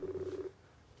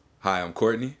Hi, I'm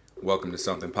Courtney. Welcome to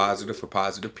Something Positive for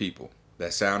Positive People.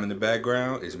 That sound in the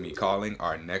background is me calling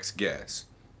our next guest.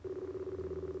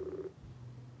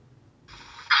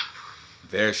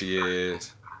 There she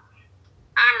is.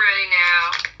 I'm ready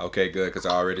now. Okay, good, because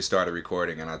I already started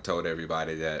recording and I told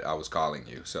everybody that I was calling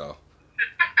you. So,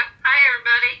 Hi,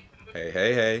 everybody.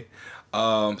 hey, hey,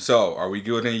 hey. So are we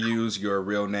going to use your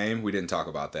real name? We didn't talk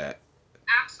about that.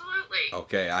 Absolutely.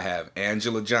 Okay, I have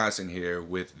Angela Johnson here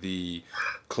with the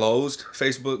closed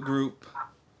Facebook group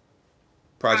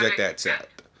Project Project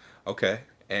Accept. Okay.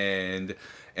 And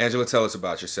Angela, tell us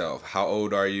about yourself. How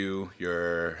old are you?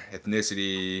 Your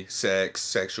ethnicity, sex,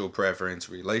 sexual preference,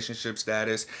 relationship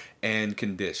status, and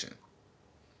condition.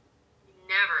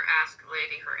 Never ask a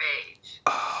lady her age.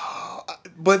 Oh,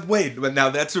 but now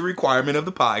that's a requirement of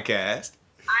the podcast.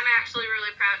 I'm actually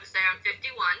really proud to say I'm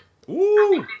 51.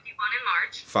 I'll be Woo! 51 in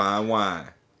March. Fine wine.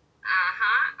 Uh-huh.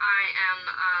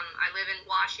 I live in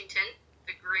Washington,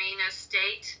 the greenest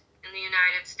state in the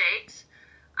United States.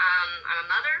 I'm a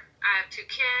mother. I have two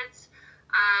kids.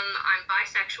 I'm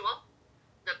bisexual,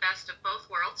 the best of both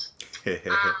worlds.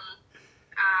 Um,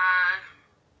 uh,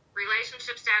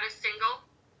 Relationship status single,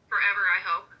 forever, I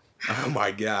hope. Oh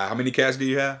my God. How many cats do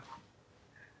you have?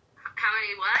 How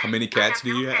many what? How many I cats have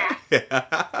do no you cats.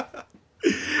 have?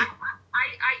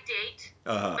 I date,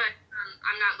 uh, but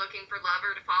I'm not looking for love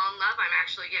or to fall in love. I'm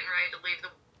actually getting ready to leave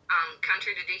the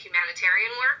country to do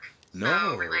humanitarian work. So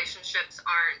no. relationships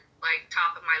aren't like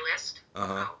top of my list. Uh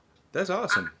So huh. That's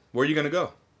awesome. Where are you going to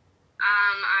go?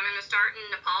 I'm going to start in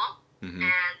Nepal, Mm-hmm.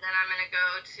 and then I'm going to go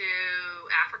to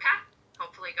Africa,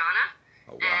 hopefully Ghana,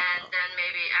 Oh, wow. and then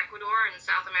maybe Ecuador and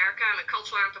South America. I'm a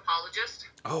cultural anthropologist.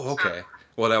 Oh, So okay.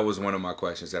 Well, that was one of my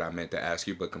questions that I meant to ask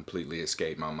you, but completely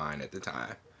escaped my mind at the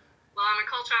time. Well, I'm a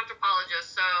cultural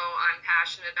anthropologist, so I'm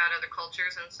passionate about other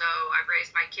cultures, and so I've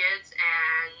raised my kids,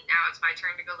 and now it's my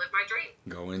turn to go live my dream.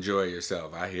 Go enjoy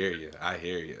yourself. I hear you. I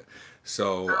hear you.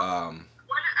 So, So,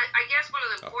 I guess one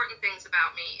of the oh, important things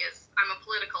about me is I'm a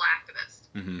political activist.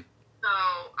 mm-hmm. So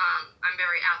I'm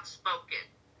very outspoken,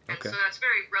 and Okay. so that's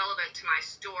very relevant to my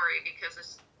story because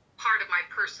it's part of my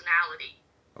personality,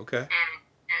 Okay.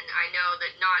 and I know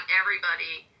that not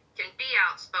everybody can be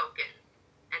outspoken,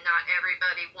 and not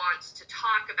everybody wants to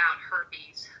talk about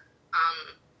herpes.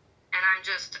 Um, and I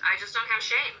just don't have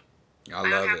shame. I I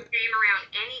don't love have it. shame around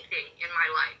anything in my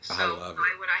life. I So love why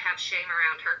it. would I have shame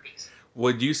around herpes?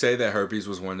 Would you say that herpes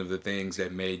was one of the things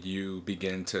that made you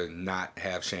begin to not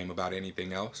have shame about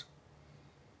anything else?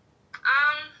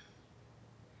 Um,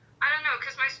 I don't know,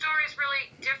 because my story is really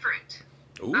different.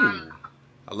 Um, Ooh,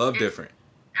 I love it's different.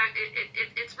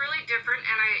 it's really different,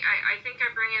 and I think I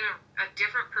bring in a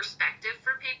different perspective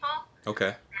for people,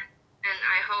 Okay. and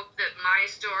I hope that my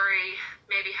story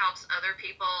maybe helps other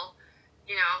people,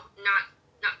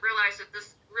 not realize that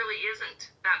this really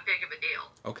isn't that big of a deal.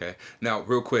 Okay. Now,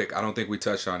 real quick, I don't think we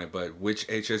touched on it, but which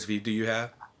HSV do you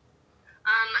have?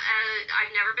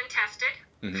 I've never been tested.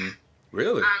 Mm-hmm.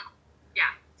 Really? Um, yeah.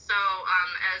 So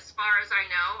as far as I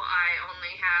know, I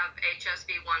only have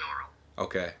HSV1 oral.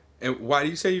 Okay. And why do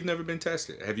you say you've never been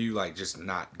tested? Have you like just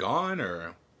not gone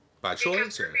or by Because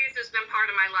choice or herpes has been part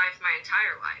of my life my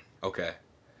entire life. okay.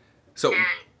 So And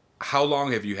how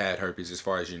long have you had herpes as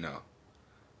far as you know?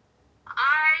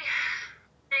 I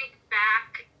think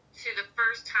back to the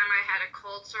first time I had a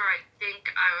cold sore, I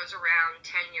think I was around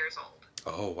 10 years old.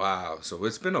 Oh wow. So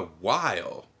it's been a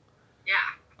while. Yeah,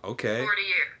 Okay. 40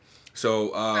 years.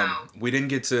 So So, we didn't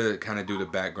get to kind of do the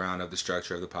background of the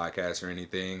structure of the podcast or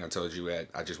anything. I told you that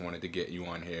I just wanted to get you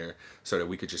on here so that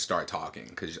we could just start talking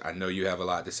because I know you have a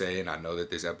lot to say and I know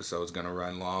that this episode is gonna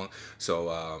run long.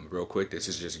 So real quick, this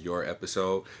is just your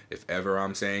episode. If ever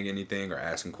I'm saying anything or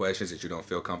asking questions that you don't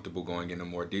feel comfortable going into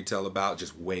more detail about,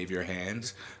 just wave your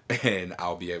hands and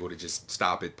I'll be able to just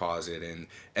stop it, pause it, and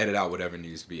edit out whatever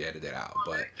needs to be edited out.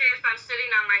 well, in But this case, I'm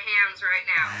sitting on my hands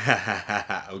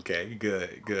right now. okay,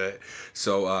 good, good.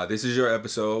 So this is your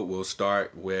episode. We'll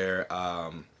start where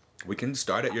we can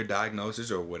start at your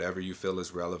diagnosis or whatever you feel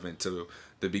is relevant to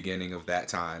the beginning of that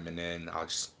time, and then I'll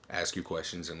just ask you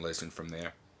questions and listen from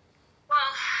there. Well,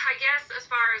 I guess as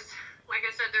far as, like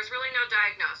I said, there's really no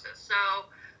diagnosis. So,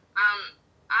 um,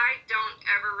 I don't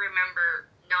ever remember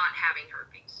not having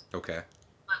herpes. Okay.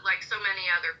 But like so many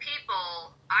other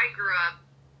people, I grew up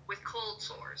with cold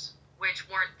sores, which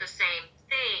weren't the same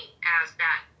thing as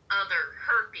that other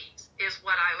herpes, is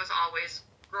what I was always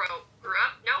grew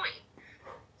up knowing.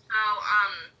 So,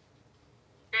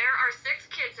 there are six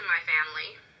kids in my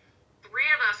family. Three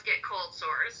of us get cold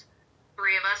sores.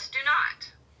 Three of us do not.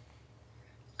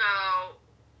 So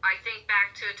I think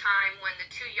back to a time when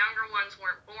the two younger ones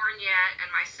weren't born yet,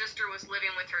 and my sister was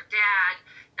living with her dad.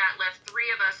 That left three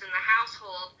of us in the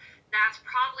household. That's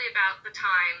probably about the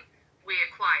time we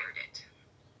acquired it.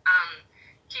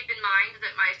 Keep in mind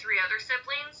that my three other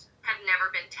siblings had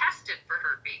never been tested for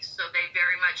herpes, so they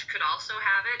very much could also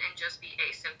have it and just be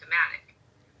asymptomatic.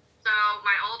 So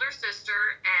my older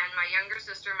sister and my younger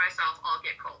sister and myself all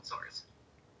get cold sores.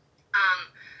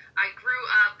 I grew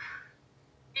up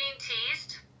being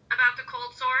teased about the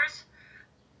cold sores,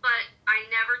 but I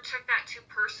never took that too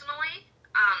personally.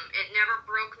 It never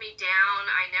broke me down.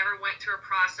 I never went through a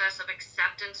process of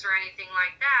acceptance or anything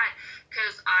like that,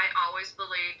 because I always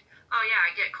believed, oh yeah,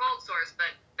 I get cold sores, but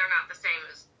they're not the same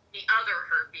as the other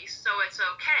herpes, so it's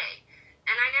okay.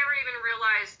 And I never even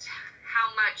realized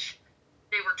how much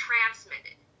they were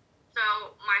transmitted.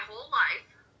 So my whole life,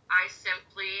 I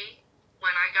simply,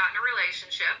 when I got in a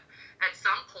relationship, at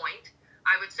some point,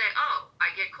 I would say, oh,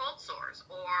 I get cold sores.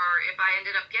 Or if I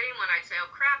ended up getting one, I'd say,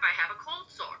 oh crap, I have a cold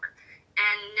sore.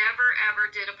 And never ever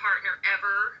did a partner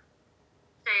ever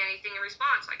say anything in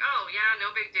response, like, oh yeah,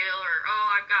 no big deal, or oh,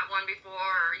 I've got one before,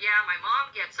 or yeah, my mom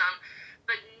gets some.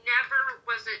 But never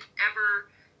was it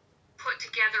ever put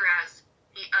together as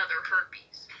the other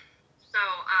herpes. So,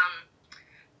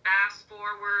 fast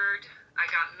forward, I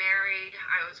got married,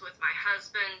 I was with my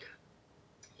husband.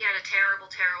 He had a terrible,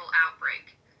 terrible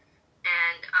outbreak.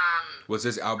 And, Was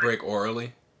this outbreak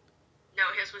orally? no,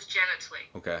 his was genitally.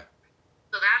 Okay.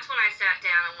 So that's when I sat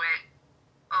down and went,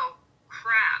 oh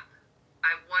crap,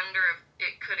 I wonder if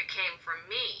it could have came from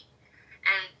me.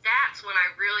 And that's when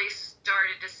I really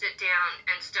started to sit down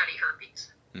and study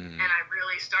herpes. Mm-hmm. And I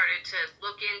really started to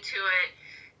look into it.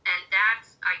 And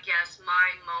that's, I guess, my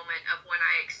moment of when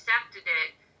I accepted it,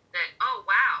 that, oh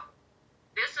wow,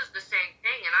 this is the same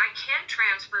thing, and I can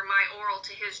transfer my oral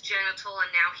to his genital,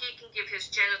 and now he can give his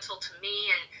genital to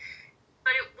me.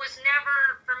 But it was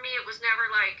never, for me, it was never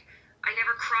like, I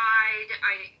never cried,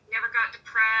 I never got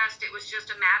depressed. It was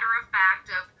just a matter of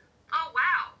fact of, oh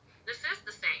wow, this is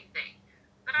the same thing.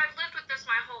 But I've lived with this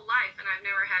my whole life, and I've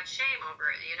never had shame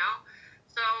over it, you know?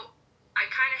 So I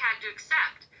kind of had to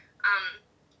accept.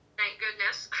 Thank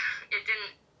goodness it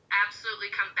didn't absolutely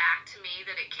come back to me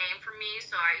that it came from me,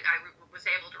 so I was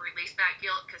able to release that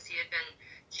guilt, because he had been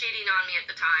cheating on me at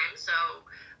the time. So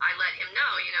I let him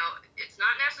know, you know, it's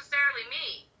not necessarily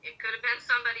me. It could have been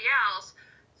somebody else.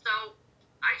 So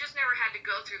I just never had to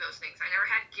go through those things. I never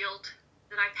had guilt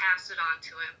that I passed it on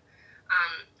to him.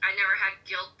 I never had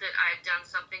guilt that I had done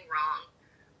something wrong.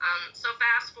 So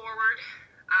fast forward,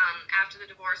 after the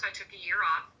divorce, I took a year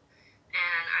off,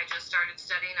 and I just started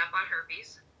studying up on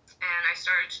herpes. And I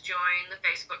started to join the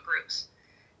Facebook groups.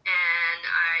 And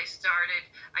I started,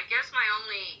 I guess my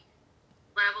only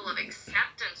level of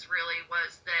acceptance really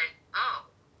was that, oh,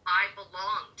 I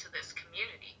belong to this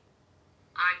community.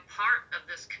 I'm part of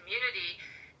this community,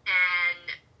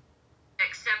 and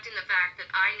accepting the fact that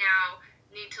I now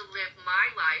need to live my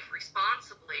life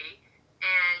responsibly,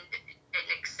 and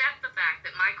accept the fact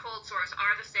that my cold sores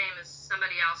are the same as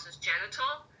somebody else's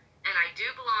genital, and I do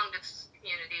belong to this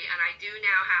community, and I do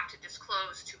now have to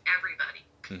disclose to everybody.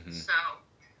 Mm-hmm. So,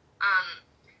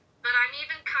 but I'm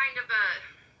even kind of a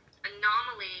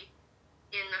anomaly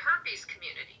in the herpes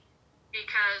community,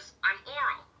 because I'm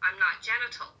oral, I'm not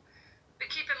genital.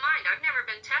 But keep in mind, I've never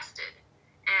been tested,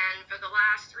 and for the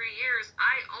last 3 years,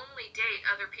 I only date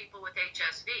other people with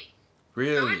HSV.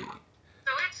 Really?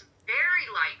 So it's very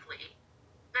likely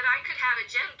that I could have it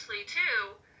genitally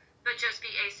too, but just be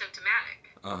asymptomatic.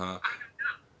 Uh-huh. I don't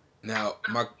know. Now,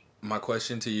 my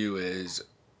question to you is,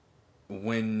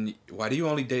 why do you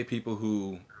only date people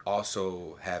who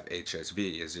also have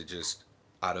HSV? Is it just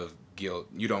out of guilt?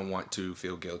 You don't want to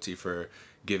feel guilty for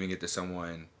giving it to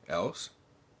someone else?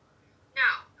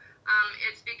 No,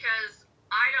 it's because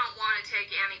I don't want to take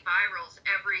antivirals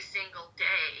every single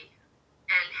day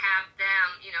and have them,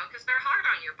 you know, because they're hard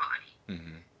on your body.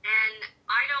 Mm-hmm. And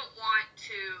I don't want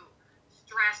to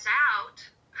stress out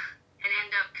and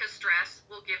end up, because stress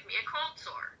will give me a cold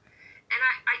sore. And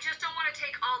I just don't want to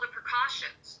take all the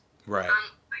precautions. Right.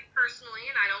 I personally,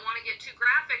 and I don't want to get too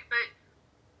graphic, but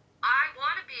I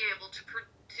want to be able to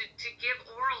give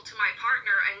oral to my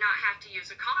partner and not have to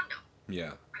use a condom.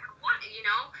 Yeah. I don't want, you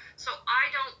know, so I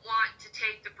don't want to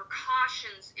take the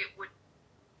precautions it would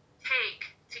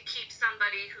take to keep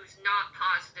somebody who's not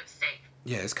positive safe.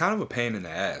 Yeah, it's kind of a pain in the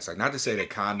ass. Like, not to say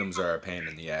that condoms are a pain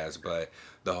in the ass, but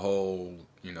the whole,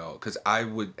 you know, because I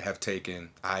have taken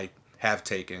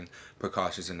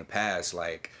precautions in the past.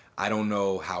 Like, I don't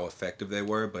know how effective they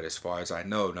were, but as far as I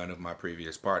know, none of my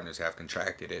previous partners have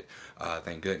contracted it.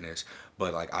 Thank goodness.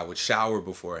 But like I would shower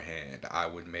beforehand. I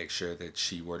would make sure that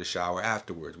she were to shower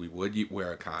afterwards. We would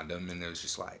wear a condom, and it was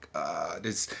just like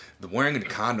this. The wearing of the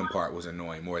condom part was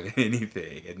annoying more than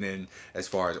anything. And then as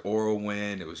far as oral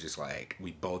went, it was just like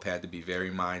we both had to be very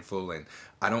mindful. And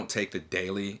I don't take the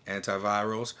daily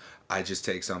antivirals. I just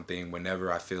take something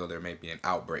whenever I feel there may be an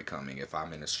outbreak coming. If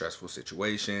I'm in a stressful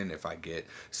situation, if I get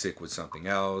sick with something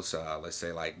else, let's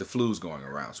say like the flu's going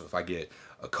around. So if I get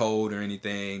a cold or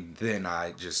anything, then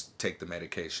I just take the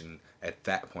medication at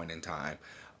that point in time,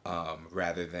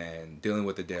 rather than dealing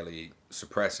with the daily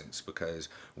suppressants, because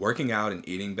working out and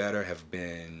eating better have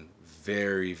been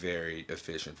very, very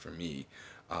efficient for me.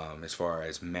 As far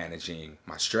as managing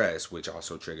my stress, which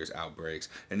also triggers outbreaks,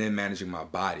 and then managing my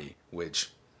body,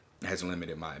 which has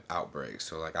limited my outbreaks.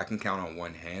 So like I can count on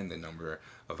one hand the number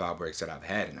of outbreaks that I've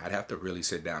had, and I'd have to really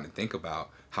sit down and think about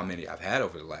how many I've had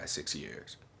over the last 6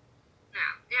 years.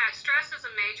 Yeah, yeah. Stress is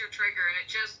a major trigger, and it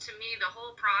just, to me, the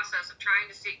whole process of trying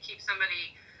to keep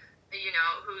somebody,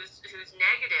 who's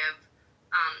negative,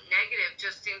 negative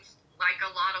just seems like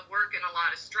a lot of work and a lot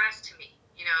of stress to me.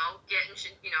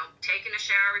 Taking a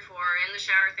shower before, in the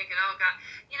shower thinking, oh God,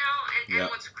 and Yep.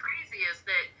 what's crazy is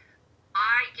that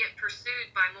I get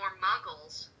pursued by more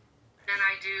muggles than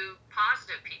I do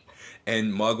positive people.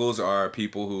 And muggles are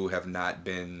people who have not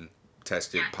been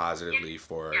tested Yeah, positively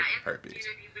for herpes.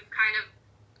 we've kind of,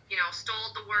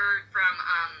 stole the word from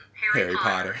Harry Harry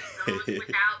Potter, Potter. those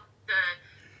without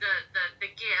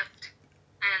the gift,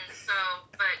 and so,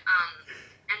 but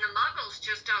and the muggles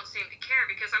just don't seem to care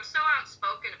because I'm so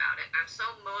outspoken about it, and I'm so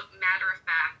matter of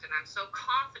fact, and I'm so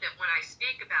confident when I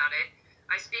speak about it.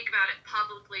 I speak about it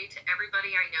publicly to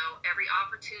everybody I know, every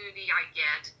opportunity I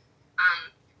get.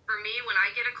 For me, when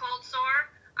I get a cold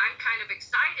sore, I'm kind of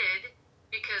excited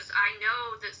because I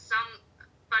know that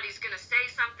somebody's going to say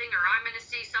something, or I'm going to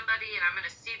see somebody and I'm going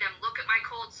to see them look at my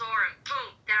cold sore, and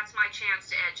boom, that's my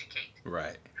chance to educate.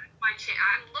 Right.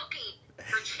 I'm looking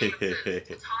for chances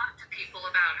to talk to people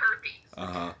about herpes.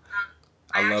 Uh-huh.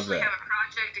 I I love actually that. have a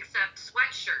Project Accept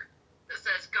sweatshirt that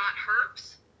says "Got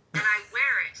herpes," and I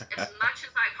wear it as much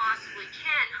as I possibly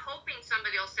can, hoping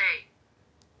somebody will say,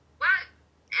 "What?"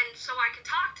 And so I can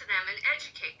talk to them and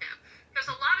educate them. Because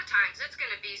a lot of times it's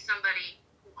going to be somebody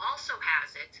who also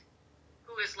has it,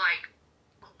 who is like,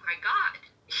 "Oh my God,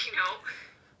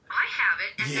 I have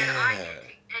it," and then I Yeah. get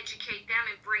to educate them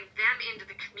and bring them into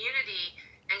the community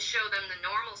and show them the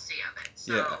normalcy of it.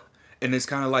 So, Yeah. And it's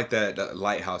kind of like that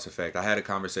lighthouse effect. I had a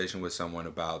conversation with someone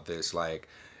about this. Like,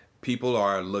 people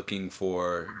are looking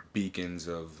for beacons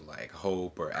of like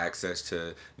hope or access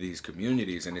to these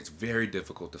communities, and it's very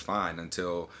difficult to find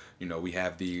until we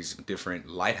have these different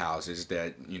lighthouses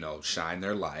that shine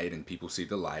their light, and people see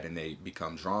the light and they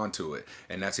become drawn to it.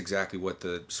 And that's exactly what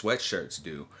the sweatshirts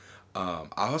do. I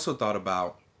also thought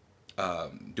about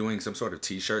doing some sort of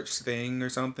t-shirts thing or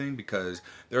something, because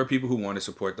there are people who want to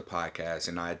support the podcast,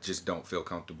 and I just don't feel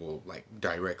comfortable like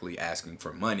directly asking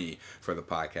for money for the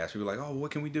podcast. People are like, oh,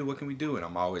 what can we do, and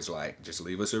I'm always like, just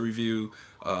leave us a review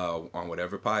on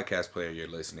whatever podcast player you're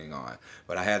listening on.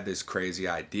 But I had this crazy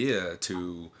idea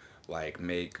to like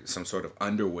make some sort of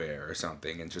underwear or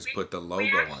something and just put the we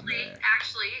logo on there.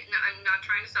 I'm not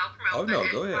trying to Oh self-promote, but no,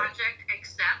 at go ahead.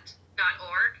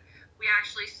 projectaccept.org, we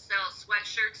actually sell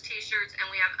sweatshirts, t-shirts, and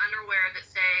we have underwear that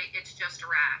say "It's just a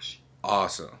rash."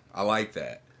 Awesome. I like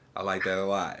that. I like that a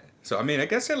lot. So, I mean, I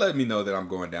guess that let me know that I'm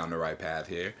going down the right path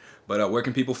here. But where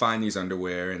can people find these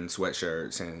underwear and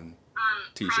sweatshirts and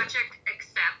t-shirts? Project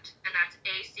Accept, and that's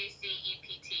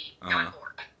ACCEPT Uh huh.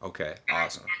 .org. Okay. And,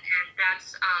 Awesome. and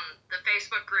that's the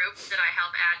Facebook group that I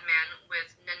help admin with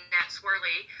Nanette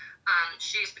Swirly.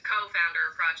 She's the co-founder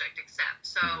of Project Accept.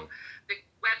 So the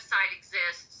website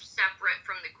exists separate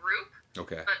from the group,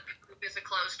 Okay. but the group is a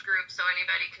closed group, so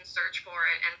anybody can search for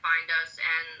it and find us,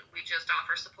 and we just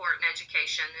offer support and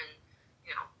education and,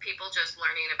 people just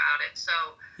learning about it. So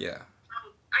Yeah.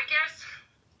 I guess,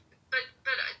 but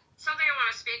something I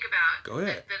want to speak about Go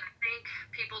ahead. that I think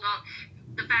people don't,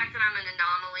 the fact that I'm an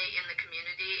anomaly in the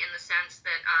community, in the sense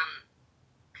that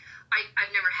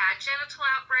I've never had genital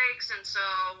outbreaks, and so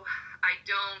I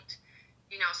don't,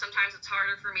 sometimes it's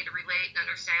harder for me to relate and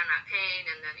understand that pain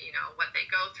and then, what they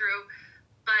go through.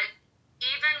 But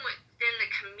even within the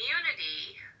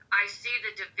community, I see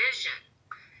the division.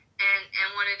 And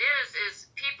what it is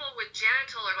people with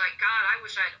genital are like, God, I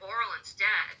wish I had oral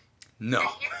instead. No.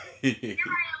 And here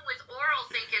I am with oral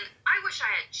thinking, I wish I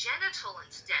had genital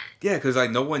instead. Yeah, because like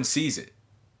no one sees it.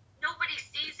 Nobody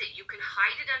sees it. You can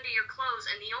hide it under your clothes,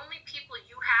 and the only people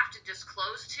you have to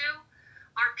disclose to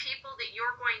are people that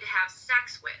you're going to have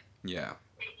sex with. Yeah.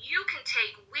 And you can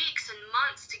take weeks and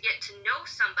months to get to know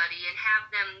somebody and have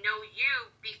them know you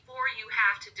before you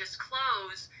have to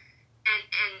disclose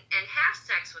and have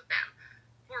sex with them.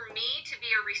 For me to be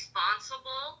a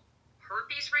responsible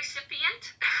herpes recipient,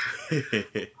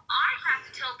 I have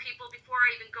to tell people before I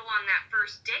even go on that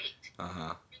first date.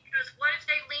 Because what if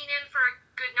they lean in for a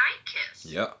good night kiss?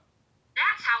 Yep.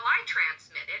 That's how I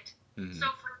transmit it. So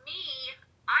for me,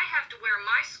 I have to wear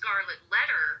my scarlet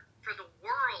letter for the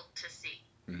world to see.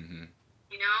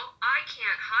 You know, I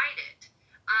can't hide it.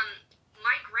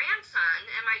 My grandson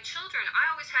and my children, I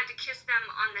always had to kiss them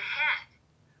on the head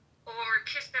or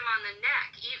kiss them on the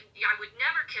neck. I would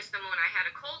never kiss them when I had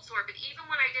a cold sore, but even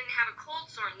when I didn't have a cold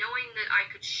sore, knowing that I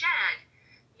could shed,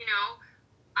 you know,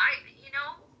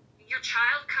 your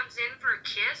child comes in for a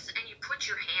kiss and you put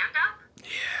your hand up.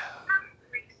 Yeah. That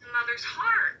breaks the mother's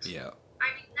heart. Yeah.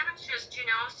 I mean, that's just,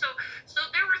 so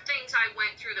there were things I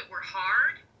went through that were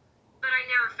hard, but I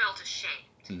never felt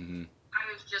ashamed. I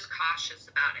was just cautious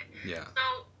about it. Yeah. So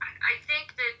I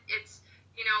think that it's,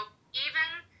 even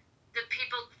the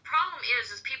problem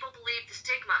is people believe the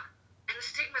stigma, and the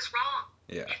stigma's wrong.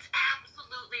 Yeah. It's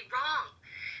absolutely wrong.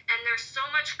 And there's so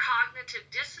much cognitive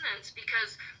dissonance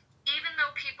because even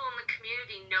though people in the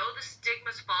community know the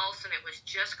stigma's false and it was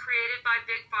just created by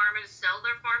Big Pharma to sell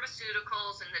their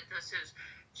pharmaceuticals and that this is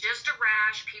just a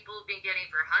rash people have been getting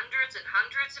for hundreds and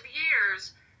hundreds of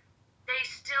years, they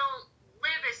still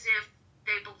live as if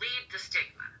they believe the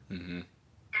stigma.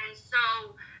 And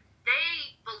so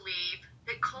they believe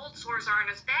that cold sores aren't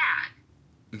as bad.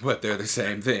 But they're the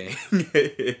same thing.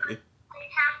 They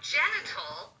have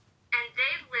genital, and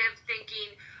they live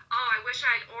thinking, oh, I wish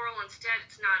I had oral instead,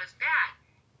 it's not as bad.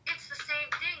 It's the same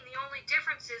thing. The only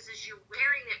difference is you're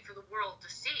wearing it for the world to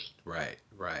see. Right.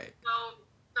 So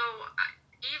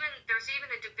there's even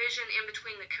a division in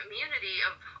between the community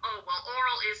of, oh, well,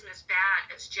 oral isn't as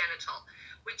bad as genital.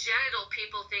 With genital,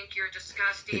 people think you're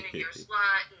disgusting and you're a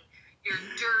slut and you're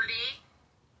dirty.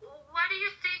 What do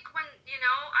you think when,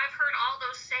 I've heard all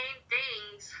those same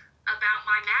things about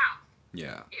my mouth.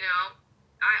 Yeah.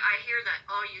 I hear that,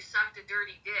 oh, you sucked a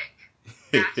dirty dick.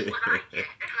 That's what I get.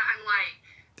 And I'm like,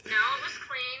 no, it was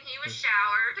clean. He was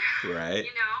showered. Right.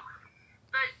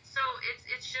 But so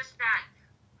it's just that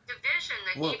division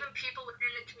that even people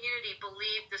within the community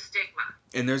believe the stigma.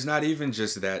 And there's not even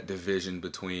just that division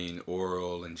between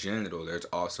oral and genital. There's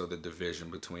also the division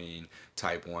between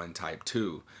type 1, type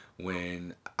 2.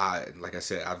 When like I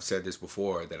said, I've said this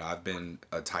before, that I've been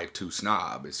a type 2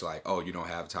 snob. It's like, oh, you don't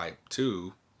have type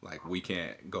 2, like we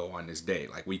can't go on this date.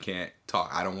 Like we can't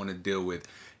talk. I don't want to deal with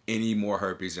any more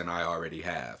herpes than I already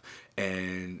have.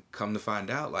 And come to find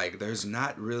out, like there's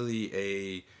not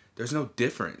really there's no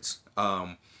difference.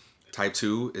 Type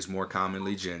 2 is more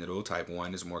commonly genital. Type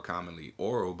 1 is more commonly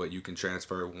oral, but you can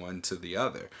transfer one to the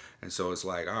other. And so it's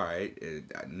like, all right,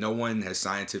 no one has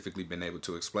scientifically been able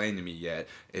to explain to me yet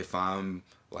if I'm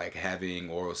like having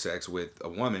oral sex with a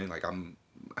woman, like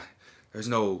there's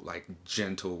no like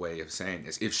gentle way of saying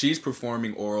this. If she's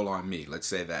performing oral on me, let's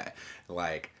say that,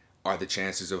 like, are the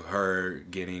chances of her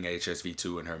getting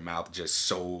HSV2 in her mouth just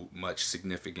so much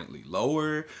significantly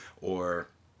lower, or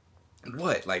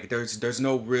what? Like there's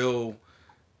no real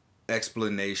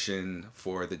explanation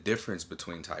for the difference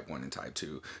between type 1 and type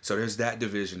 2. So there's that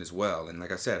division as well. And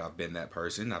like I said, I've been that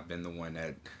person. I've been the one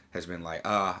that has been like,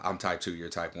 I'm type 2, you're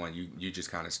type 1. You just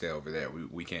kind of stay over there.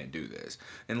 We can't do this.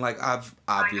 And like I've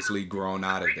obviously grown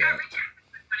out of that.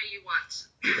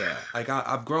 Yeah, like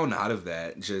I've grown out of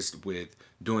that just with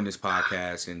doing this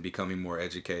podcast and becoming more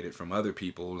educated from other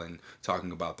people and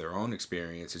talking about their own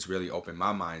experience. It's really opened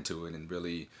my mind to it and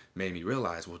really made me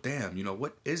realize, well, damn,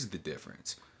 what is the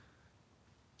difference?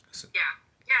 So. Yeah,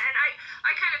 and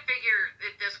I kind of figure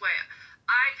it this way.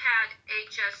 I've had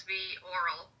HSV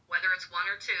oral, whether it's 1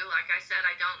 or 2, like I said,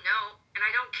 I don't know, and I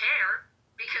don't care,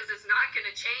 because it's not going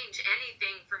to change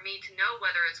anything for me to know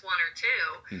whether it's 1 or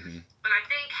 2. But I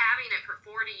think having it for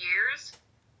 40 years,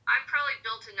 I've probably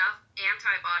built enough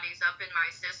antibodies up in my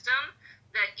system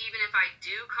that even if I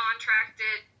do contract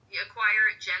it,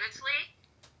 acquire it genitally,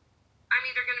 I'm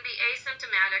either going to be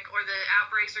asymptomatic or the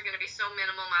outbreaks are going to be so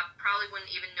minimal I probably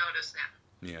wouldn't even notice them.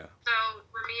 Yeah. So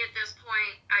for me at this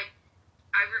point, I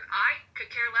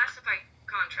could care less if I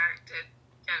contracted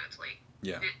genitally.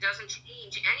 Yeah. It doesn't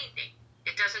change anything.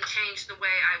 It doesn't change the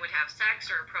way I would have sex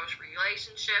or approach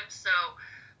relationships. So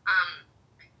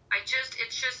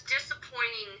it's just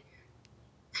disappointing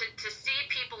to see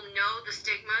people know the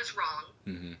stigma is wrong,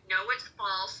 know it's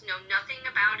false, know nothing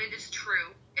about it is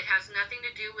true. It has nothing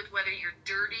to do with whether you're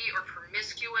dirty or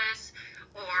promiscuous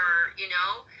or,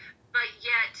 but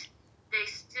yet they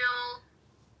still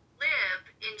live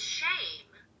in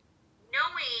shame,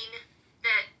 knowing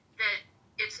that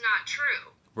it's not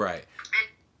true. Right. And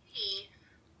me,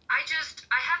 I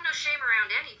have no shame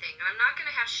around anything, and I'm not going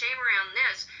to have shame around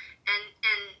this. And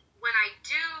when I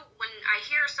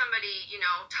hear somebody,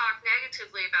 talk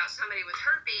negatively about somebody with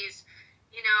herpes,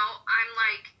 I'm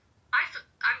like,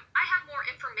 I have more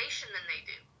information than they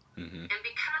do. Mm-hmm. And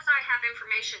because I have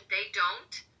information they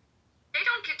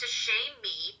don't get to shame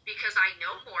me because I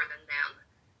know more than them.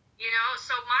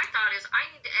 So my thought is I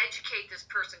need to educate this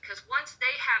person, because once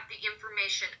they have the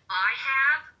information I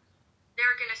have,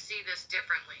 they're going to see this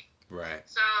differently. Right.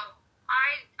 So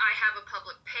I have a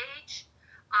public page.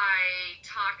 I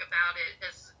talk about it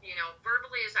as,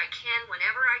 verbally as I can,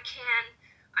 whenever I can.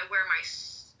 I wear my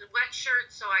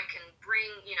sweatshirt so I can bring,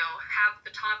 have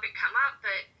the topic come up.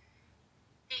 But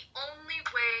the only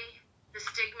way the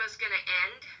stigma is going to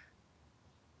end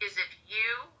is if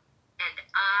you and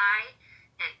I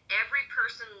and every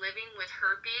person living with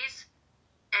herpes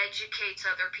educates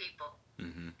other people.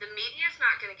 Mm-hmm. The media is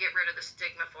not going to get rid of the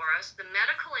stigma for us. The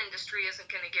medical industry isn't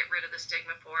going to get rid of the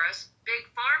stigma for us. Big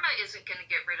Pharma isn't going to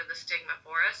get rid of the stigma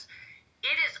for us.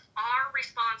 It is our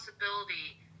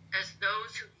responsibility as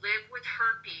those who live with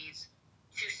herpes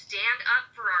to stand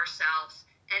up for ourselves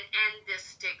and end this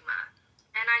stigma.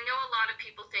 And I know a lot of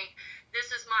people think this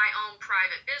is my own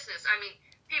private business. I mean,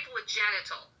 people with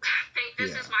genital think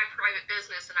this is my private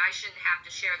business and I shouldn't have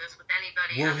to share this with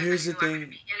anybody other than who I'm going to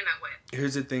be intimate with.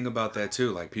 Here's the thing about that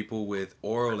too. Like, people with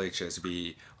oral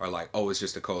HSV are like, oh, it's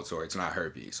just a cold sore. It's not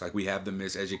herpes. Like, we have the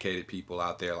miseducated people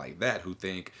out there like that who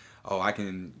think, oh, I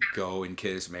can go and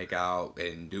kiss, make out,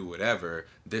 and do whatever.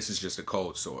 This is just a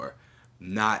cold sore.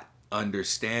 Not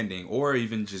understanding, or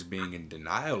even just being in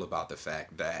denial about the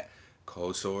fact that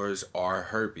cold sores are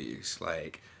herpes.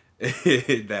 Like,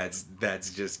 that's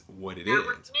just what it is. That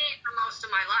was me for most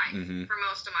of my life. Mm-hmm. For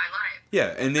most of my life.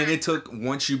 Yeah, and then it took,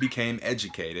 once you became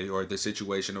educated, or the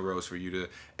situation arose for you to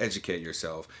educate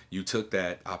yourself, you took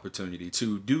that opportunity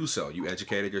to do so. You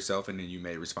educated yourself, and then you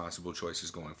made responsible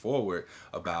choices going forward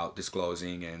about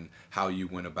disclosing and how you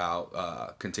went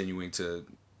about continuing to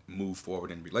move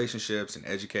forward in relationships and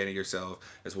educating yourself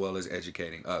as well as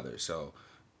educating others. So,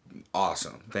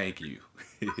 awesome. Thank you.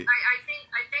 I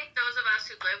think those of us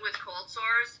who live with cold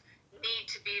sores need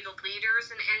to be the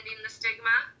leaders in ending the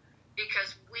stigma,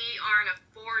 because we aren't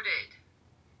afforded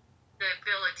the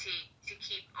ability to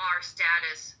keep our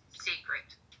status secret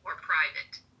or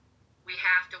private. We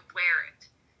have to wear it,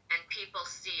 and people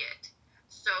see it.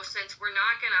 So since we're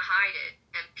not going to hide it,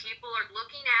 and people are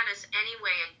looking at us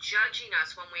anyway and judging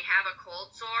us when we have a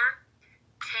cold sore,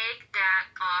 take that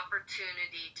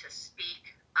opportunity to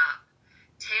speak up.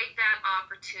 Take that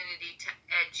opportunity to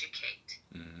educate.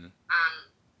 Mm-hmm.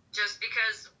 Just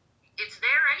because it's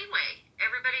there anyway.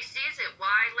 Everybody sees it.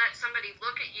 Why let somebody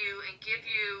look at you and give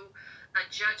you a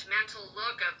judgmental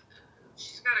look of,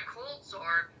 she's got a cold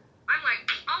sore? I'm like,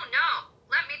 oh no,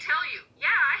 let me tell you.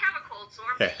 Yeah, I have a cold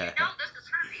sore, but this is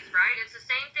herpes, right? It's the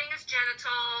same thing as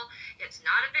genital. It's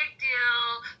not a big deal.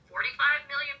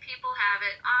 45 million people have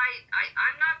it.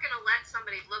 I'm not going to let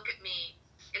somebody look at me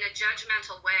in a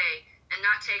judgmental way and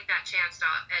not take that chance to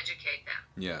educate them.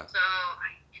 Yeah. So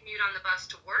I commute on the bus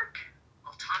to work.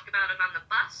 I'll talk about it on the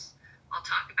bus. I'll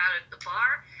talk about it at the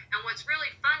bar. And what's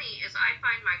really funny is I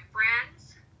find my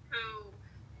friends who,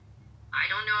 I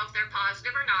don't know if they're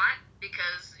positive or not,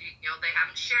 because they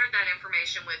haven't shared that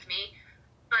information with me,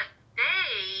 but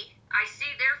I see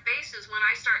their faces when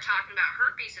I start talking about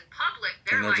herpes in public.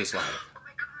 They're like, just like, oh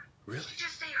my God, really? did you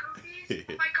just say herpes?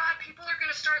 Oh my God, people are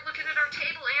going to start looking at our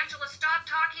table. Angela, stop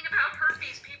talking about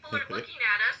herpes. People are looking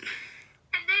at us,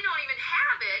 and they don't even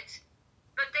have it,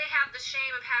 but they have the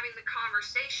shame of having the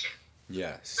conversation.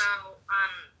 Yes. So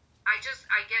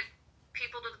I get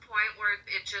people to the point where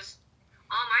it just,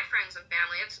 all my friends and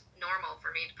family, it's normal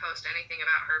for me to post anything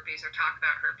about herpes or talk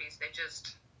about herpes. They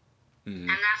just, and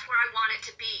that's where I want it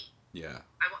to be. Yeah.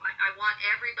 I want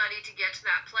everybody to get to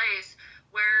that place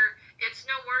where it's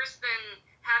no worse than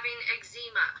having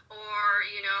eczema, or,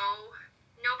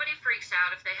 nobody freaks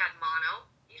out if they had mono.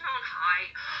 You don't hide,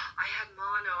 I had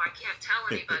mono, I can't tell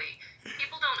anybody.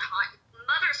 People don't hide.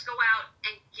 Mothers go out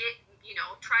and get,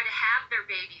 try to have their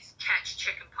babies catch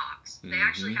chicken pox. They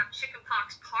actually have chicken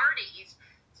pox parties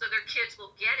so their kids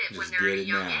will get it when they're at a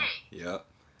young age. Yep.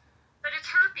 But it's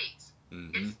herpes.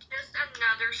 It's just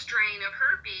another strain of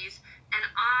herpes, and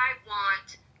I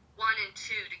want 1 and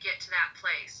 2 to get to that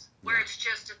place where it's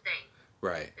just a thing.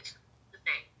 Right. It's just a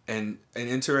thing. And an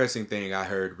interesting thing I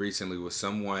heard recently was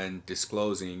someone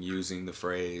disclosing, using the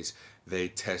phrase, they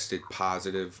tested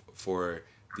positive for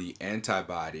the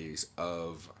antibodies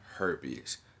of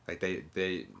herpes. Like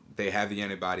they have the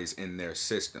antibodies in their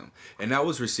system, and that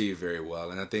was received very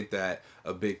well. And I think that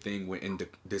a big thing when in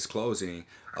disclosing,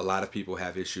 a lot of people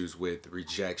have issues with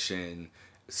rejection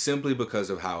simply because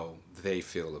of how they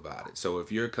feel about it. So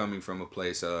if you're coming from a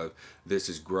place of this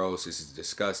is gross, this is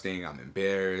disgusting, I'm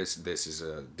embarrassed, this is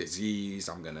a disease,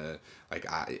 I'm gonna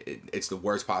it's the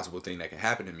worst possible thing that can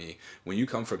happen to me. When you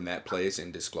come from that place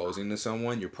and disclosing to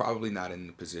someone, you're probably not in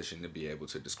the position to be able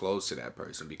to disclose to that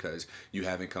person because you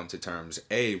haven't come to terms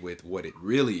with what it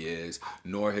really is,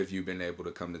 nor have you been able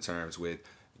to come to terms with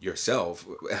yourself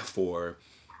for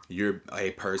you're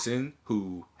a person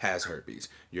who has herpes.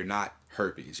 You're not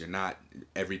herpes. You're not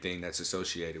everything that's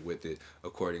associated with it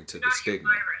according to You're the not your stigma.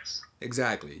 virus.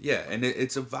 Exactly. Yeah. And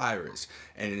it's a virus.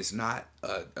 And it's not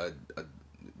a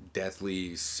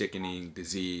deathly, sickening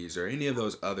disease or any of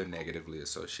those other negatively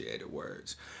associated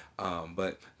words.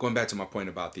 But going back to my point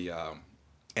about the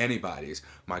antibodies,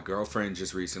 my girlfriend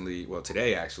just recently, well,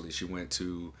 today actually, she went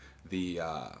to the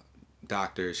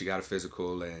doctor. She got a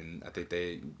physical, and I think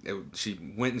she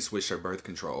went and switched her birth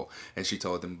control, and she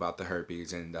told them about the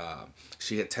herpes, and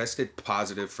she had tested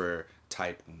positive for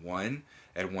type 1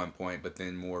 at one point, but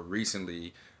then more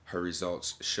recently her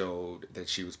results showed that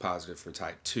she was positive for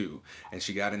type 2, and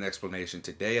she got an explanation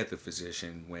today at the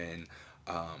physician when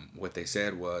what they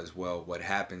said was, well, what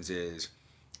happens is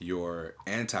your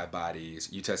antibodies,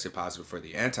 you tested positive for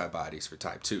the antibodies for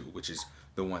type 2, which is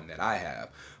the one that I have,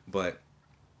 but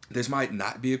this might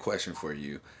not be a question for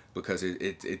you because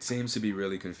it seems to be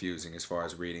really confusing as far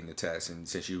as reading the test. And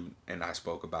since you and I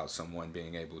spoke about someone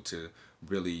being able to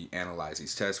really analyze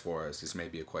these tests for us, this may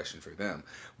be a question for them.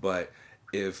 But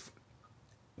if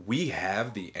we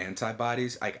have the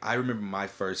antibodies, like I remember my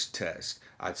first test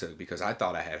I took because I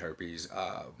thought I had herpes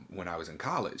when I was in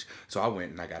college. So I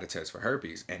went and I got a test for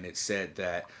herpes, and it said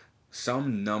that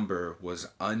some number was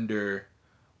under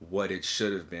what it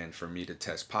should have been for me to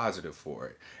test positive for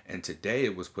it. And today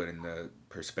it was put in the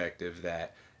perspective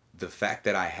that the fact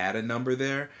that I had a number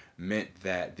there meant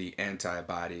that the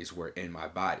antibodies were in my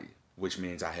body, which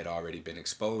means I had already been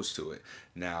exposed to it.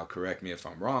 Now, correct me if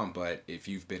I'm wrong, but if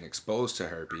you've been exposed to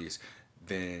herpes,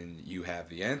 then you have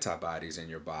the antibodies in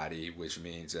your body, which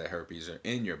means that herpes are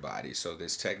in your body. So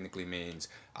this technically means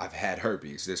I've had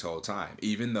herpes this whole time,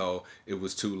 even though it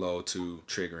was too low to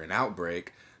trigger an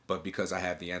outbreak. But because I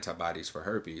have the antibodies for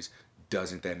herpes,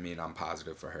 doesn't that mean I'm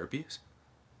positive for herpes?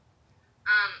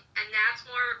 And that's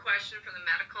more of a question for the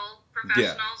medical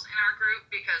Yeah. professionals in our group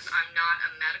because I'm not a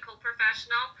medical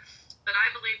professional. But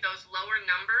I believe those lower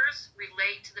numbers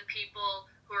relate to the people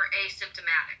who are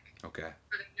asymptomatic. Okay.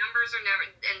 So the numbers are never,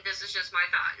 and this is just my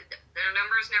thought, their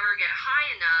numbers never get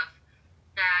high enough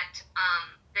that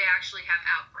they actually have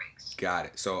outbreaks. Got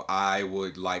it. So I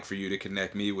would like for you to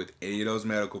connect me with any of those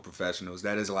medical professionals.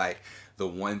 That is like the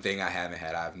one thing I haven't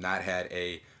had. I've not had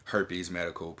a herpes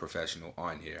medical professional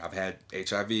on here. I've had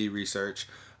HIV researchers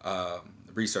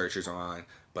on,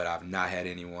 but I've not had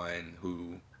anyone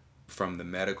who from the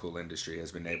medical industry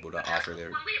has been able to offer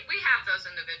their. Well, we have those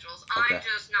individuals. Okay. I'm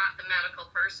just not the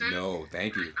medical person. No,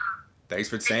 thank you. Thanks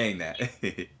for And saying that. keep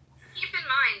in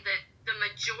mind that the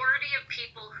majority of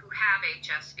people who have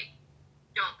HSV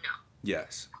don't know.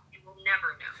 Yes. You will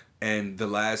never know. And the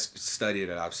last study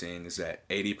that I've seen is that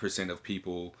 80% of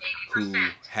people 80%. who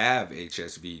have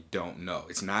HSV don't know.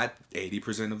 It's not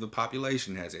 80% of the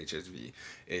population has HSV.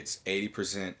 It's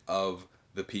 80% of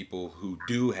the people who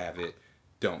do have it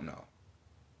don't know.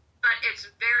 But it's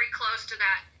very close to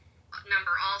that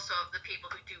number also of the people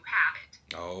who do have it.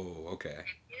 Oh, okay.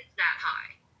 It is that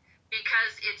high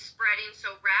because it's spreading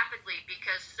so rapidly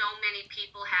because so many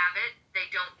people have it, they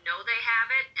don't know they have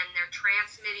it, and they're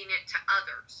transmitting it to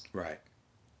others. Right.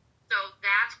 So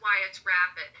that's why it's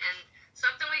rapid. And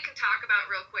something we can talk about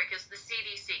real quick is the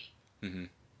CDC. Mm-hmm.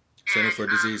 Center for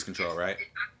Disease Control, right?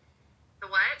 The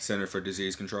what? Center for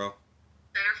Disease Control.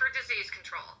 Center for Disease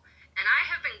Control. And I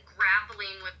have been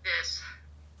grappling with this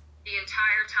the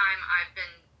entire time I've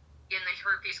been in the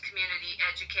herpes community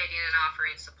educating and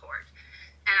offering support.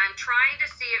 And I'm trying to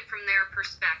see it from their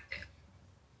perspective.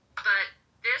 But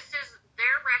this is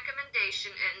their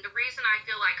recommendation, and the reason I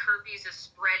feel like herpes is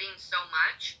spreading so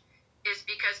much is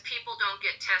because people don't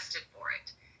get tested for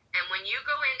it. And when you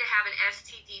go in to have an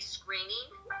STD screening,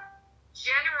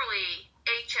 generally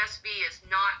HSV is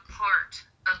not part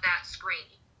of that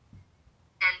screening.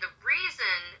 And the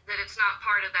reason that it's not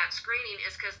part of that screening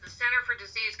is because the Center for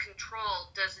Disease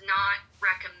Control does not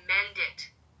recommend it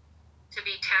to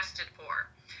be tested for.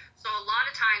 So a lot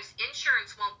of times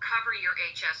insurance won't cover your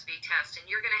HSV test, and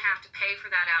you're going to have to pay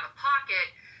for that out of pocket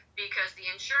because the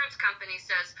insurance company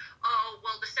says, oh,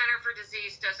 well, the Center for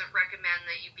Disease doesn't recommend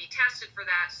that you be tested for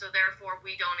that, so therefore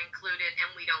we don't include it and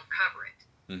we don't cover it.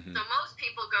 Mm-hmm. So most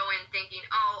people go in thinking,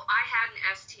 oh, I had an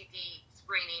STD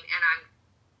screening and I'm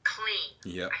clean.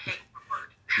 Yep. I hate the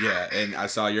word. Yeah, and I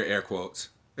saw your air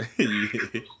quotes. But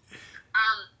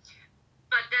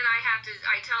then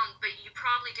I tell them, but you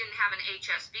probably didn't have an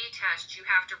HSV test. You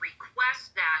have to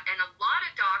request that. And a lot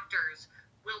of doctors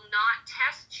will not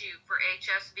test you for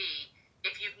HSV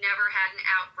if you've never had an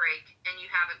outbreak and you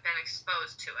haven't been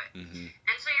exposed to it. Mm-hmm.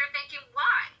 And so you're thinking,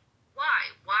 why?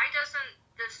 Why doesn't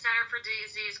the Center for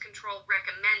Disease Control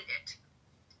recommend it?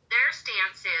 Their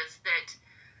stance is that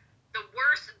the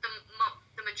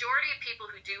majority of people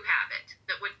who do have it,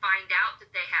 that would find out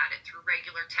that they had it through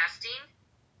regular testing,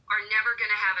 are never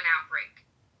going to have an outbreak.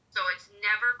 So it's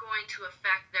never going to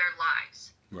affect their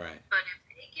lives. Right. But if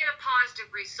they get a positive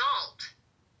result,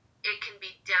 it can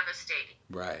be devastating.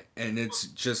 Right. And it's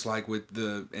just like with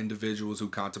the individuals who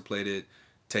contemplated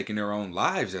taking their own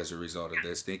lives as a result of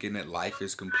this, thinking that life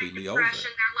is completely over. They're like,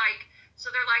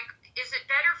 is it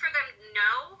better for them to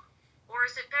know, or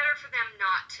is it better for them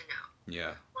not to know?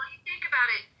 Yeah. Well, you think about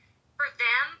it, for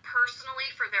them personally,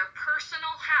 for their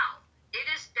personal health, it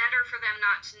is better for them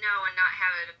not to know and not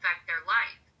have it affect their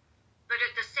life. But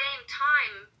at the same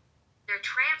time, they're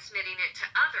transmitting it to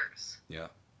others. Yeah.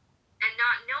 And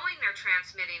not knowing they're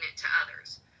transmitting it to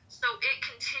others. So it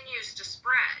continues to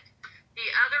spread. The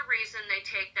other reason they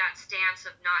take that stance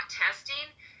of not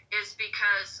testing is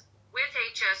because with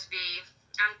HSV,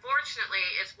 unfortunately,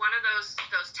 it's one of those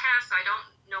tests. I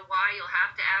don't know why. You'll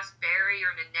have to ask Barry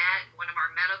or Nanette, one of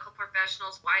our medical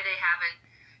professionals, why they haven't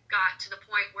got to the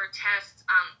point where tests,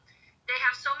 they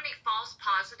have so many false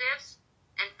positives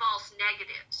and false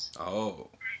negatives.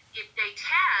 Oh. If they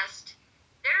test,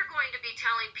 they're going to be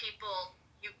telling people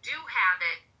you do have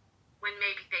it when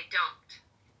maybe they don't.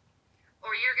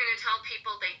 Or you're going to tell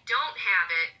people they don't have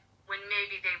it when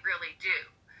maybe they really do.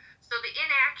 So the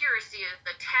inaccuracy of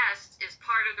the test is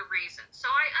part of the reason. So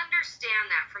I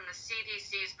understand that from the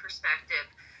CDC's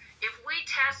perspective. If we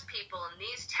test people and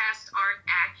these tests aren't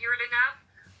accurate enough,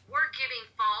 we're giving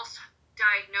false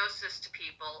diagnosis to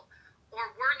people,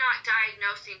 or we're not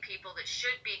diagnosing people that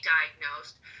should be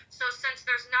diagnosed. So since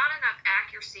there's not enough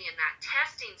accuracy in that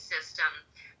testing system,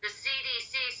 the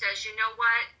CDC says, you know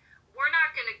what, we're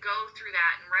not going to go through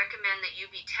that and recommend that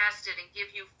you be tested and give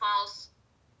you false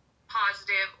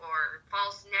positive or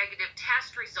false negative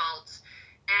test results.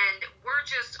 And we're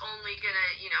just only going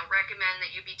to, recommend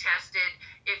that you be tested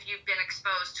if you've been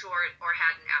exposed to or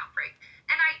had an outbreak.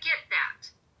 And I get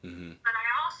that. Mm-hmm. But I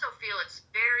also feel it's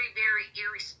very, very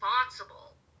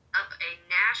irresponsible of a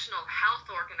national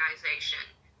health organization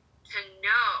to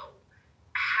know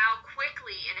how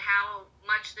quickly and how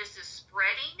much this is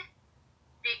spreading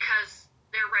because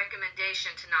their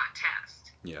recommendation to not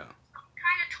test. Yeah. I'm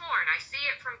kind of torn. I see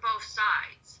it from both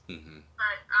sides. Mm-hmm.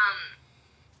 But,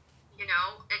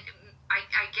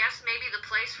 I guess maybe the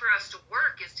place for us to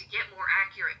work is to get more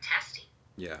accurate testing.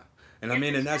 Yeah. And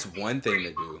and that's one thing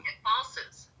to do.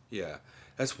 Falses. Yeah.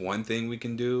 That's one thing we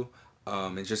can do.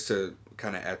 And just to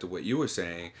kind of add to what you were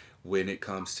saying, when it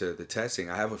comes to the testing,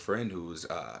 I have a friend who's,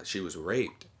 she was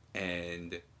raped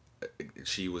and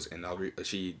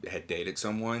she had dated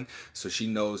someone. So she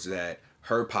knows that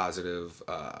her positive,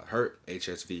 her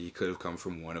HSV could have come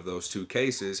from one of those two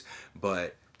cases,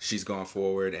 but she's gone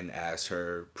forward and asked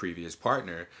her previous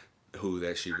partner, who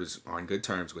that she was on good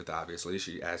terms with, obviously.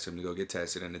 She asked him to go get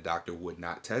tested, and the doctor would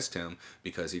not test him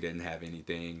because he didn't have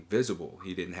anything visible.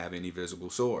 He didn't have any visible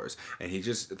sores. And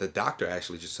the doctor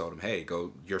actually just told him, hey,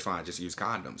 go, you're fine, just use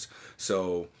condoms.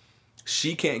 So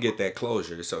she can't get that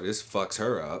closure, so this fucks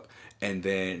her up. And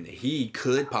then he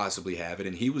could possibly have it,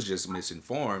 and he was just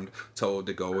misinformed, told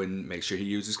to go and make sure he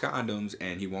uses condoms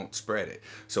and he won't spread it.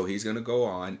 So he's going to go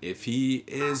on, if he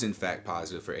is in fact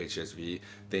positive for HSV,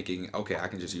 thinking, okay, I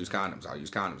can just use condoms, I'll use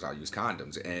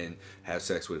condoms, and have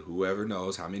sex with whoever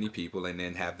knows how many people, and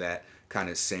then have that kind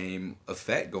of same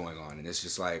effect going on. And it's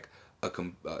just like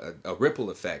a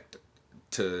ripple effect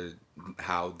to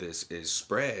how this is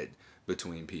spread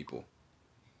between people.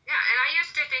 Yeah, and I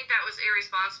used to think that was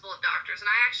irresponsible of doctors. And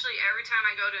I actually, every time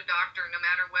I go to a doctor, no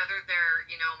matter whether they're,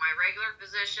 my regular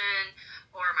physician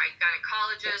or my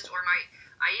gynecologist or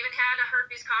I even had a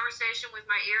herpes conversation with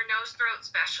my ear, nose, throat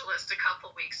specialist a couple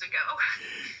weeks ago.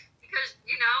 Because,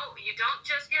 you don't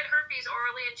just get herpes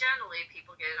orally and genitally.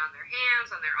 People get it on their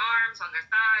hands, on their arms, on their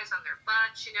thighs, on their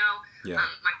butts, Yeah.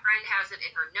 My friend has it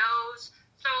in her nose.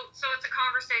 So it's a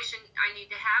conversation I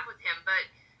need to have with him. But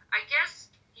I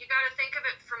guess you got to think of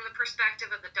it from the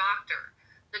perspective of the doctor.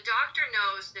 The doctor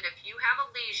knows that if you have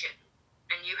a lesion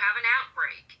and you have an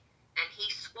outbreak and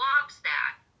he swabs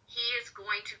that, he is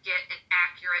going to get an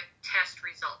accurate test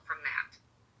result from that.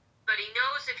 But he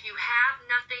knows if you have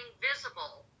nothing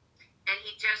visible and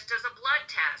he just does a blood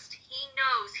test, he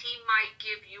knows he might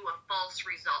give you a false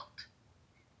result.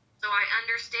 So I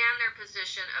understand their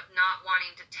position of not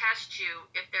wanting to test you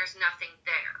if there's nothing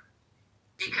there,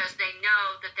 because they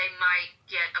know that they might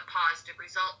get a positive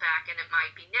result back and it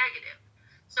might be negative.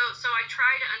 So I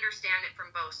try to understand it from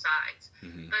both sides.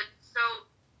 Mm-hmm. But so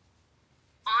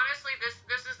honestly,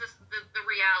 this is the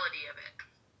reality of it.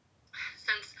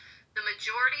 Since the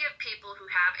majority of people who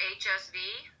have HSV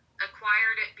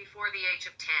acquired it before the age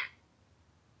of 10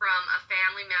 from a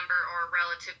family member or a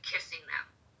relative kissing them.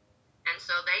 And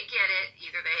so they get it,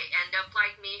 either they end up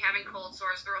like me having cold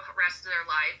sores the rest of their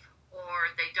life, or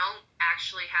they don't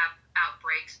actually have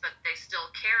outbreaks, but they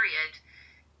still carry it.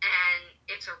 And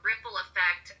it's a ripple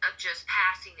effect of just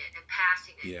passing it and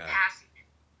passing it and passing it.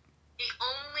 The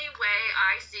only way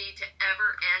I see to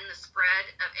ever end the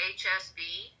spread of HSV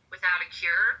without a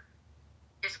cure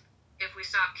is if we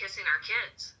stop kissing our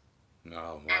kids.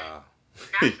 Oh, wow. And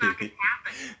that's not going to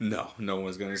happen. No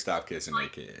one's going to stop kissing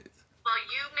their kids. Well,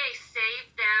 you may save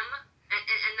them,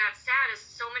 and that's sad, is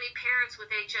so many parents with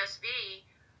HSV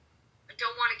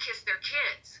don't want to kiss their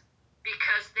kids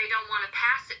because they don't want to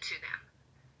pass it to them.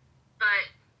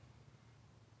 But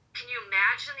can you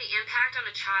imagine the impact on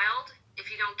a child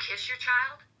if you don't kiss your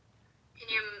child? Can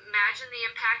you imagine the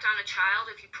impact on a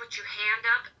child if you put your hand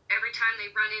up every time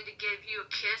they run in to give you a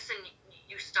kiss and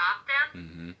you stop them?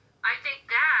 Mm-hmm. I think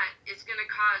that is going to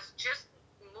cause just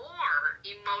more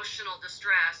emotional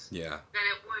distress than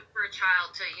it would for a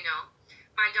child to,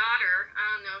 my daughter, I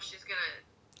don't know if she's going to,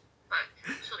 but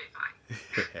she'll be fine.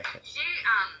 She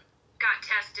got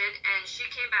tested and she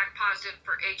came back positive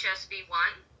for HSV1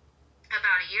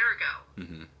 about a year ago.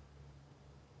 Mm-hmm.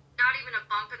 Not even a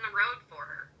bump in the road for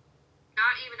her.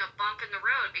 Not even a bump in the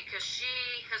road, because she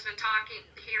has been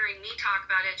hearing me talk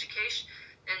about education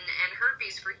and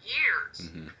herpes for years.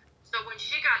 Mm-hmm. So when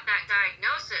she got that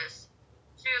diagnosis,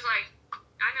 she was like,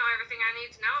 I know everything I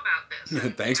need to know about this.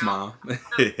 And, Thanks, Mom.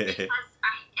 Because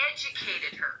I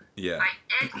educated her. Yeah. I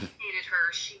educated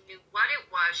her. She knew what it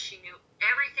was. She knew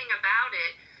everything about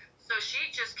it. So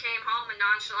she just came home and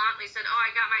nonchalantly said, oh,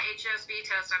 I got my HSV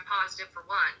test. I'm positive for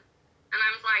one. And I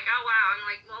was like, oh, wow. I'm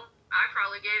like, well, I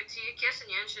probably gave it to you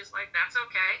kissing you. And she's like, that's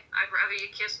okay. I'd rather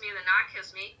you kiss me than not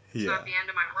kiss me. It's not the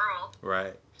end of my world.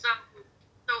 Right. So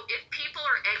if people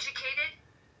are educated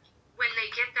when they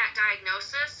get that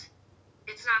diagnosis,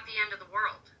 it's not the end of the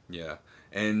world. Yeah.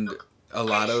 And a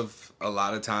lot of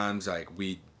times, like,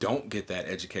 we don't get that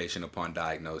education upon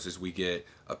diagnosis. We get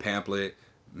a pamphlet,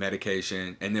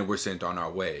 medication, and then we're sent on our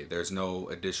way. There's no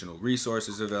additional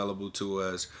resources available to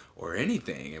us or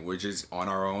anything, and we're just on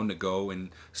our own to go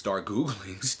and start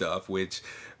Googling stuff, which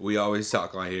we always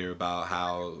talk on here about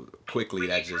how quickly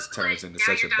that just turns into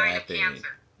such a bad thing.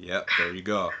 Yep, there you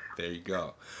go.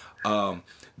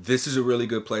 This is a really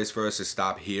good place for us to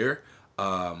stop here.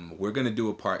 We're going to do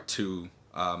a part 2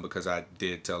 because I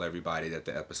did tell everybody that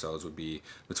the episodes would be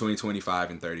between 25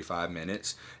 and 35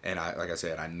 minutes. And like I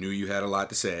said, I knew you had a lot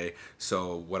to say.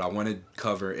 So what I want to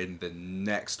cover in the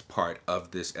next part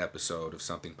of this episode of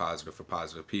Something Positive for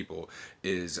Positive People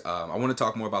is I want to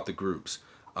talk more about the groups.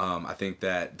 I think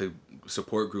that the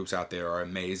support groups out there are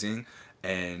amazing,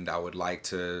 and I would like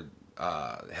to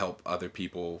help other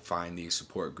people find these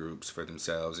support groups for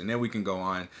themselves, and then we can go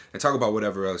on and talk about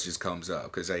whatever else just comes up,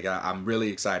 because I'm really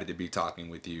excited to be talking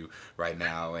with you right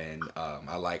now, and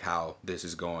I like how this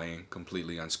is going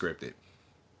completely unscripted.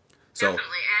 So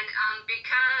definitely, and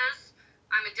because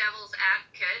I'm a devil's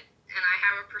advocate and I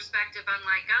have a perspective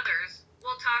unlike others,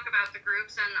 we'll talk about the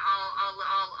groups, and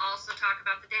I'll also talk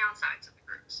about the downsides of the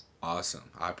groups. Awesome.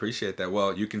 I appreciate that.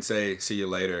 Well, you can say see you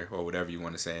later or whatever you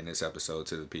want to say in this episode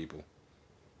to the people.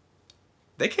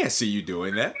 They can't see you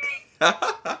doing that.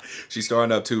 She's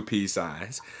throwing up 2 peace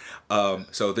signs.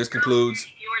 So this concludes.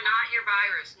 You are not your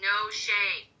virus. No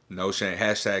shame. No shame.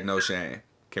 Hashtag no shame.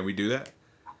 Can we do that?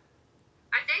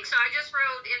 I think so. I just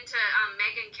wrote into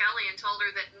Megan Kelly and told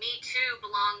her that me too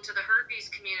belong to the herpes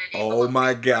community. Oh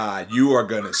my God. You are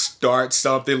going to start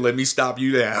something. Let me stop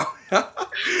you down.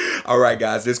 All right,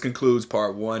 guys. This concludes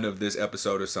part 1 of this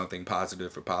episode of Something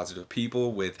Positive for Positive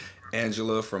People with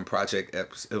Angela from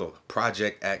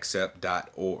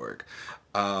projectaccept.org.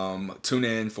 Tune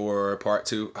in for part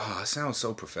 2. Oh, it sounds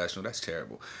so professional. That's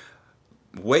terrible.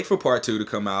 wait for part two to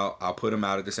come out. I'll put them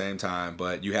out at the same time,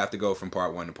 but you have to go from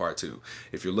part one to part two.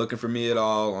 If you're looking for me at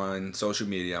all on social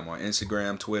media, I'm on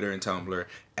Instagram, Twitter, and Tumblr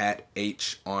at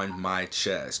H on my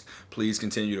chest. Please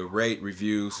continue to rate,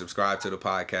 review, subscribe to the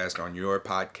podcast on your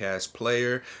podcast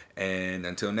player. And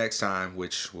until next time,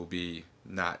 which will be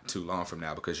not too long from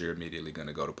now because you're immediately going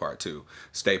to go to part two,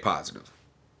 stay positive.